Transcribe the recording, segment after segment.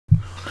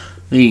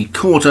The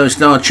Kauto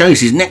Star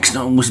Chase is next.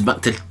 I was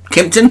back to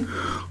Kempton,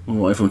 all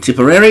the way from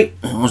Tipperary.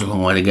 It was a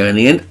long way to go in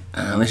the end.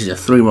 This is a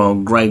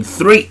 3-mile grade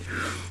 3.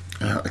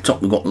 At the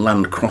top we've got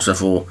Land Crosser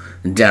for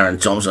Darren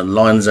Thompson,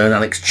 Lion Zone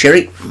Alex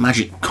Cherry,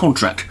 Magic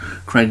Contract,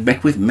 Craig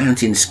Beckwith,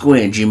 Mountain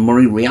Square, Jim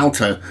Murray,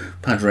 Rialto,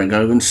 Padre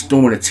Gogan,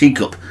 Storm in a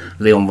Teacup,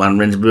 Leon Van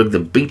Rensburg, The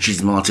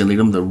Beaches, Martin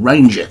Leadham, The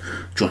Ranger,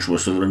 Joshua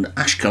Sutherland,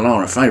 Ash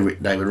Kalara,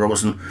 Favourite, David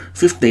Robertson,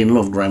 15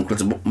 Love, Graham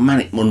Clutterbuck,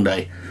 Manic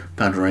Monday,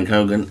 Padre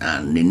Hogan,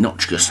 and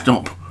Ninochka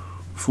Stop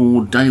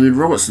for David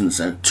Robertson.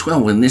 So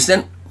 12 in this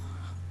then.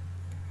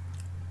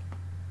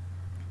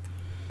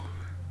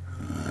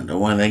 And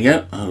away they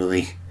go over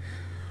the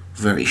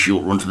very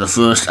short run to the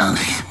first, and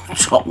the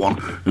top one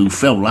who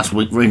fell last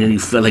week, very nearly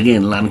fell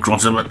again, Land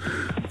Crosser, but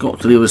got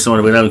to the other side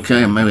of it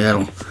okay, and maybe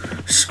that'll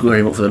square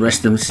him up for the rest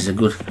of them. This is a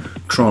good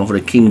trial for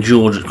the King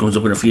George that comes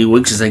up in a few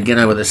weeks as they get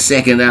over the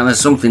second, and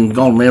there's something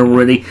gone there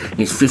already.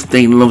 It's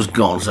 15 Loves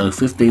gone, so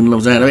 15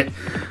 Loves out of it.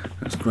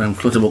 That's Graham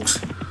Clutterbuck's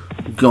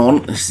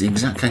gone. This is the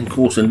exact same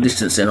course and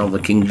distance then of the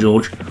King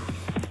George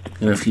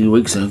in a few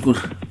weeks, so a good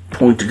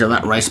pointer to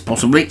that race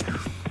possibly.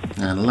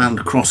 And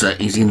Land Crosser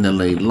is in the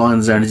lead.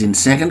 Lion Zone is in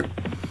second.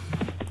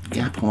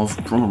 Gap of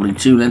probably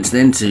 2 lengths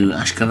then to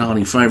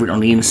Ashkelani Favourite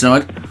on the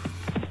inside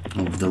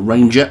of the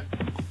Ranger.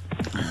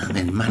 And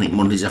then Manic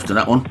Mondays after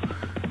that one.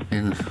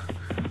 Then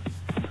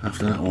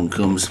after that one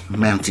comes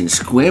Mountain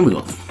Square. We've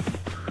got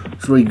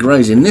 3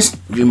 greys in this.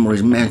 Jim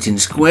Murray's Mountain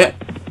Square,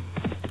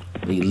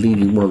 the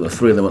leading one of the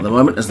 3 of them at the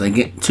moment as they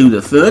get to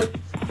the third.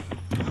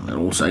 And they're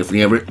all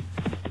safely over it.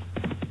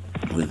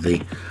 With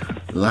the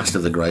last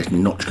of the greys,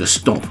 Ninochka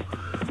Stop.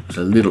 It's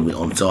a little bit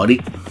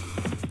untidy.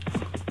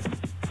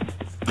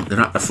 They're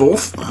at the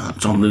fourth.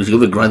 Tom losing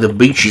the other grey, the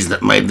Beaches,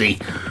 that made the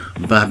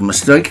bad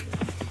mistake.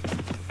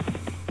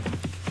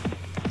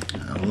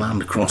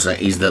 Land Crosser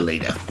is the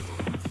leader,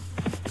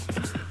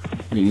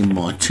 leading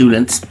by 2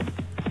 lengths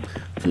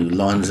to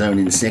Lion Zone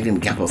in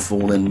second. Gap of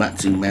 4 then back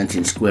to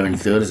Mountain Square in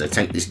third as they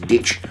take this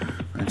ditch.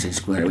 Mountain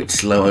Square a bit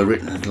slow over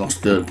it and has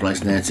lost third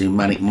place now to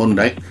Manic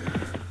Monday.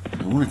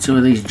 So one or two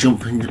of these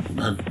jumping,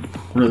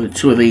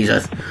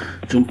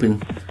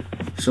 jumping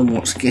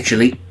somewhat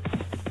sketchily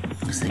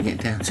as they get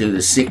down to the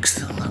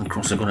 6th. Land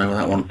Crosser got over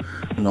that one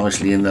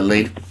nicely in the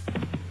lead.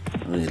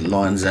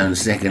 Lion Zone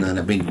second, and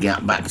a big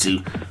gap back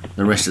to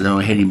the rest of them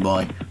are heading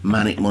by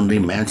Manic Monday,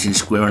 Mountain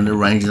Square, and the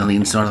Rangers on the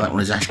inside of that one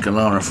is Ash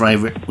Kalara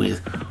Favourite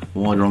with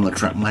wider on the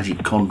track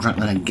Magic Contract,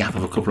 then a gap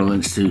of a couple of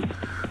lengths to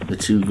the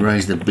 2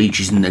 greys, the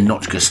Beaches and the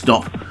Ninochka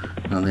Stop,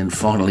 and then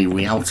finally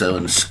Rialto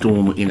and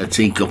Storm in a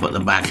Teacup at the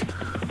back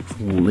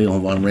for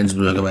Leon Van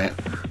Rensburg, about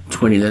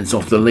 20 lengths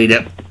off the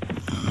leader.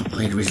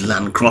 Leader is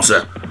Land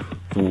Crosser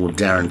for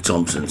Darren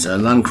Thompson. So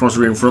Land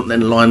Crosser in front,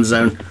 then Lion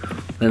Zone,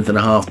 length and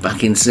a half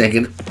back in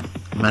second,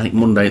 Manic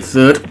Monday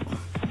third.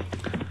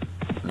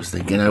 As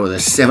they get over the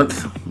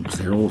 7th,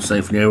 they're all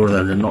safely over,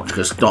 though the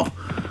Ninochka Stop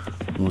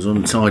was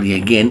untidy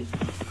again.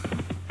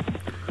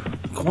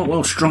 Quite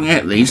well strung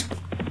out these.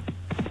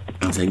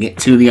 As they get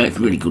to the 8th,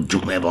 really good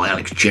jump there by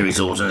Alex Cherry's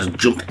horse, and has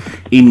jumped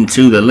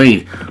into the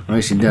lead,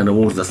 racing down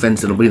towards the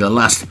fence. It'll be the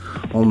last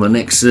on the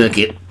next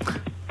circuit.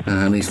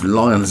 And it's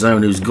Lion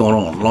Zone who's gone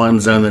on. Lion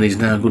Zone that is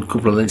now a good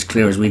couple of lengths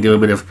clear as we do a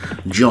bit of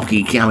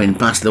jockey camming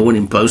past the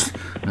winning post.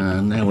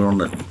 And now we're on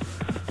the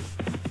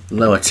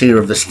lower tier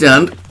of the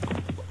stand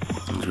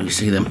as we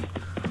see them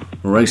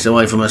race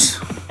away from us.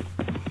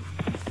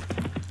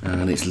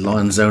 And it's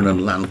Lion Zone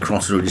and Land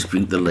Crosser who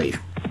dispute the lead.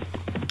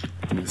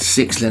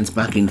 6 lengths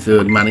back in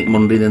third, Manic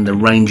Monday, then the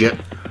Ranger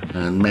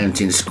and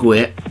Mountain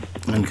Square.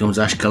 Then comes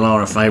Ash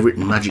Kalara Favourite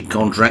and Magic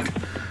Contract.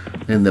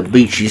 Then the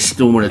Beaches,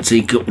 Storm in a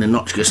Teacup,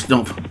 Ninochka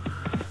Stop,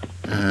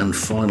 and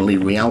finally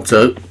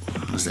Rialto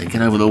as they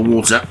get over the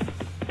water.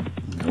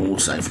 They're all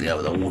safely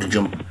over the water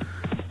jump,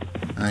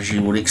 as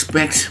you would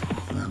expect.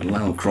 And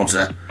Land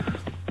Crosser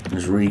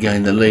has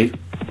regained the lead,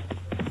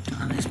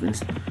 and it's been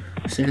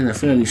set in a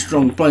fairly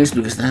strong place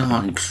because they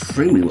are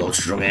extremely well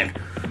strung out.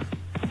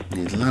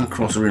 There's Land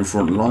Crosser in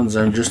front, Lion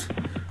Zone just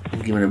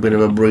giving a bit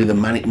of a breather.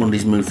 Manic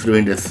Monday's moved through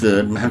into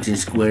third, Mountain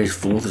Square is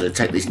fourth as they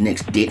take this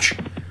next ditch.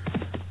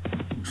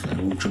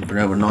 All jumping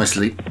over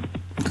nicely.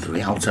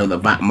 Rialto, the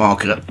back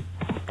marker,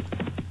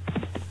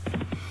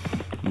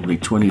 probably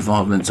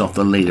 25 lengths off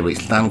the leader.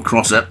 It's Land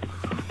Crosser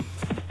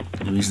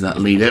who is that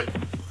leader.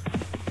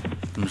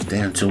 Comes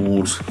down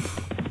towards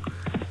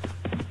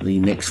the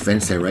next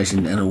fence. They're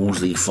racing down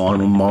towards the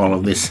final mile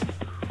of this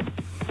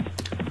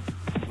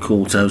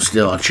Kauto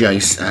Star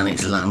Chase, and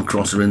it's Land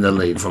Crosser in the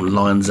lead from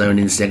Lion Zone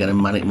in second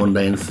and Manic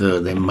Monday in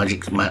third. Then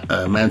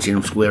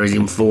Mountain Square is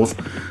in fourth,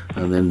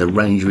 and then the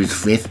Ranger is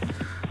fifth.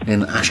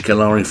 Then Ash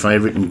Kalari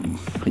Favourite and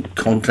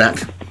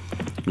Contact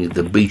with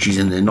the Beaches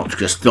and the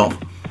Ninochka Stop.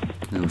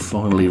 And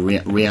finally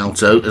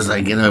Rialto as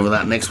they get over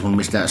that next one.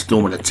 Missed out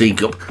Storm at a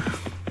Teacup.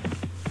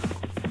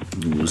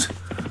 It was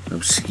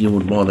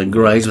obscured by the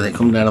greys, but they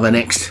come down to the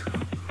next.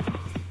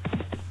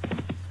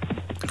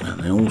 And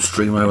they all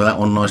stream over that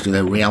one nicely.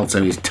 The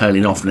Rialto is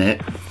tailing off now.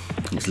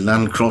 It's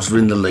Land Crosser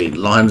in the lead.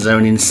 Lion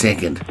Zone in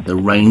second. The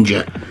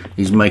Ranger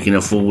is making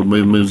a forward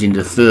move, moves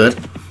into third.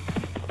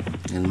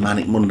 And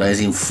Manic Monday is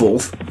in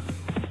 4th.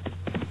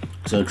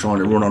 So trying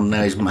to run on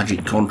now his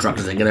Magic Contract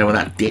as they get over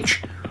that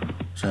ditch.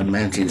 So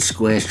Mountain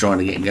Square's trying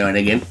to get going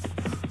again.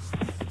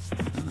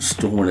 And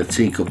Storm and the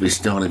Teacup is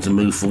starting to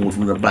move forward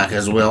from the back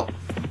as well.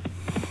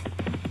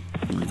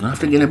 They're going to have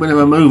to get a bit of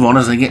a move on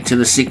as they get to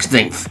the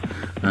 16th.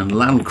 And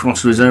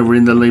Landcrosser is over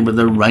in the lead, but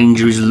the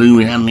Ranger is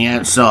looming on the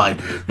outside.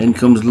 Then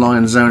comes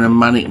Lion Zone and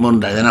Manic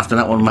Monday. Then after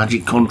that one,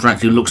 Magic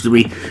Contract, who looks to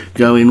be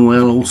going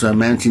well. Also,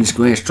 Mountain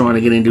Square's trying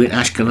to get into it.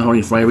 Ash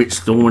Kalari favourite.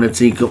 Storm and a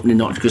Teacup.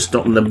 Ninochka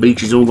stopping the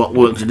beach. Has all got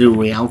work to do.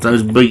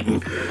 Rialto's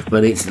beaten.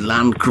 But it's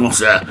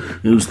Landcrosser,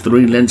 who's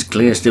 3 lengths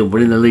clear still,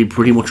 but in the lead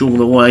pretty much all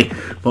the way.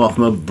 Apart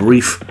from a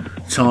brief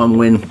time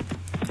when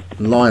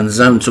Lion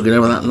Zone took it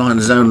over. That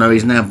Lion Zone, though,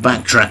 is now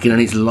backtracking,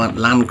 and it's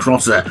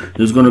Landcrosser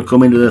who's going to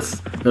come into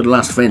the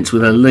last fence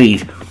with a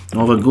lead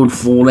of a good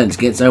 4 lengths,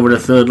 gets over to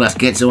 3rd last,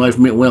 gets away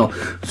from it well.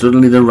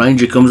 Suddenly the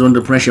Ranger comes under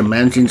pressure.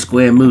 Mountain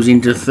Square moves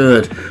into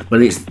 3rd,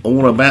 but it's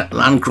all about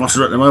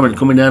Landcrosser at the moment,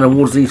 coming down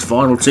towards these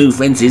final 2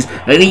 fences,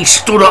 and he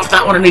stood off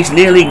that one and he's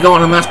nearly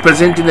gone, and that's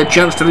presenting the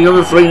chance to the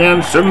other 3 now.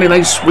 And suddenly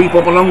they sweep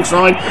up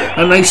alongside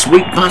and they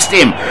sweep past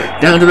him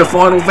down to the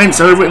final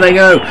fence. Over it they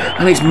go,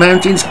 and it's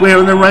Mountain Square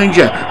and the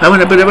Ranger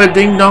having a bit of a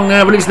ding dong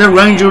now, but it's the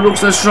Ranger who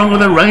looks the stronger.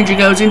 The Ranger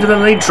goes into the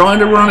lead trying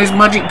to run his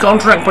Magic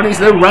Contract, but it's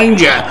the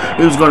Ranger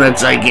who's going to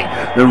take it.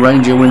 The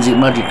Ranger wins it.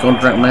 Magic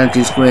Contract,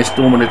 Mountain Square,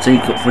 Storm and a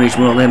Teacup finish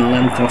well. Then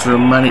Landcrosser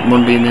and Manic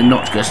Monday, and then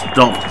Notchka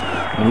stopped,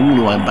 and all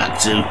the way back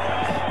to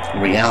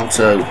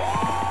Rialto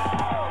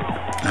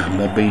and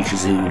the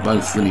Beaches, who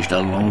both finished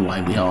a long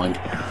way behind.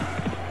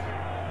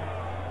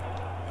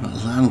 But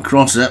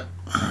Landcrosser,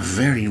 a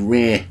very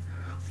rare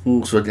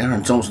horse for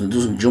Darren Thompson, who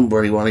doesn't jump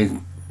very well. He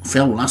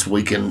fell last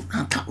week and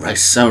had that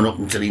race sewn up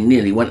until he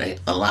nearly went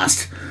at the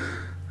last.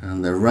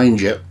 And the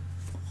Ranger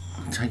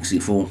takes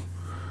it for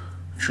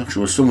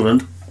Joshua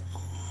Sutherland,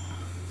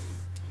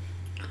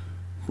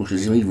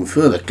 pushes him even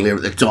further clear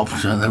at the top.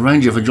 So the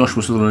Ranger for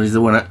Joshua Sutherland is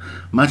the winner.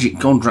 Magic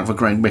Contract for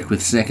Craig Beckwith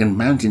 2nd,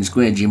 Mountain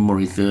Square Jim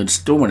Murray 3rd,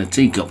 Storm and a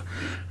Teacup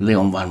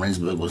Leon Van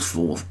Rensburg was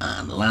 4th,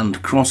 and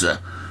Landcrosser,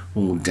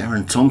 or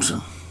Darren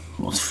Thompson,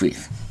 was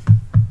 5th.